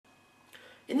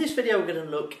In this video we're going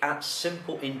to look at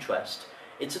simple interest.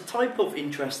 It's a type of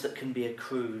interest that can be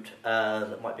accrued,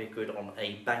 that might be accrued on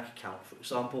a bank account, for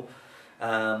example.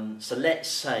 So let's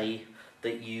say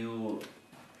that you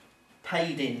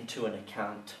paid into an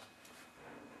account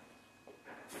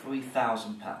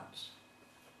 £3,000,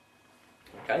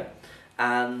 okay,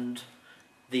 and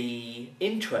the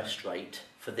interest rate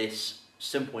for this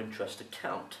simple interest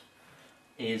account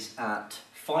is at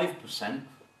 5%,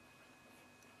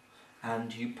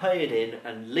 and you pay it in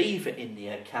and leave it in the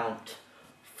account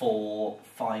for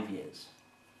 5 years.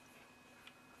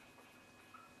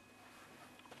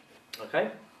 Okay,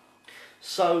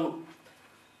 so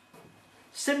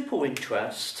simple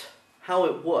interest, how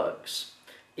it works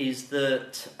is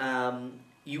that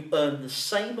you earn the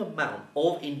same amount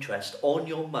of interest on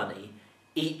your money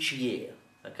each year.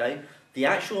 Okay, the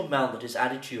actual amount that is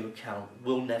added to your account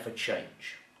will never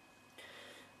change.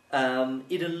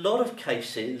 In a lot of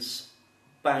cases,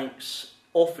 banks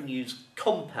often use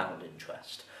compound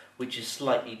interest, which is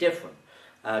slightly different.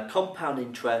 Compound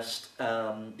interest,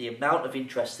 the amount of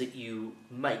interest that you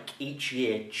make each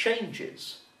year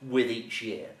changes with each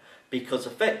year, because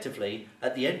effectively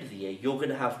at the end of the year you're going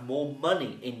to have more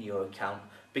money in your account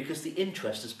because the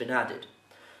interest has been added.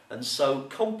 And so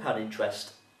compound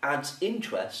interest adds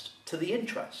interest to the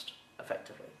interest,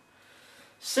 effectively.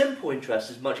 Simple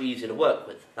interest is much easier to work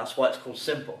with, that's why it's called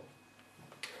simple.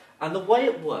 And the way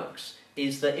it works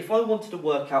is that if I wanted to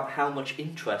work out how much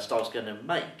interest I was going to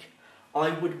make,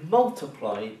 I would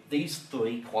multiply these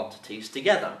three quantities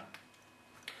together.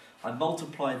 I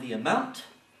multiply the amount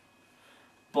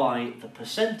by the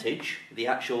percentage, the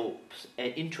actual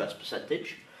interest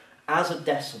percentage, as a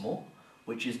decimal,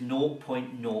 which is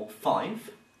 0.05,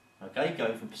 okay,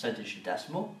 going from percentage to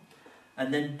decimal,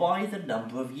 and then by the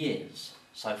number of years,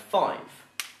 so 5.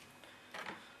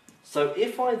 So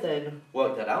if I then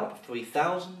work that out,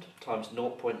 3,000 times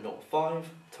 0.05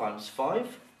 times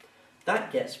 5,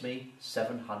 that gets me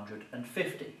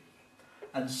 750.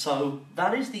 And so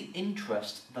that is the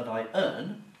interest that I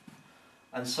earn,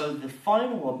 and so the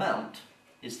final amount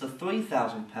is the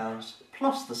 £3,000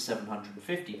 plus the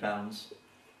 £750,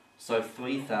 so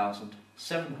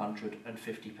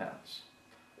 £3,750.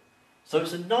 So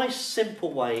it's a nice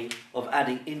simple way of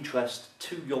adding interest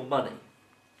to your money.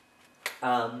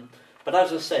 But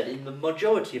as I said, in the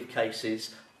majority of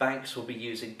cases, banks will be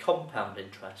using compound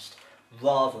interest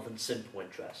rather than simple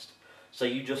interest. So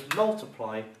you just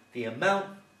multiply the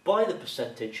amount by the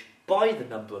percentage by the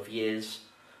number of years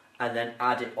and then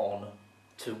add it on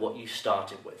to what you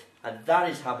started with. And that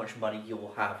is how much money you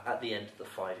will have at the end of the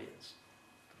 5 years.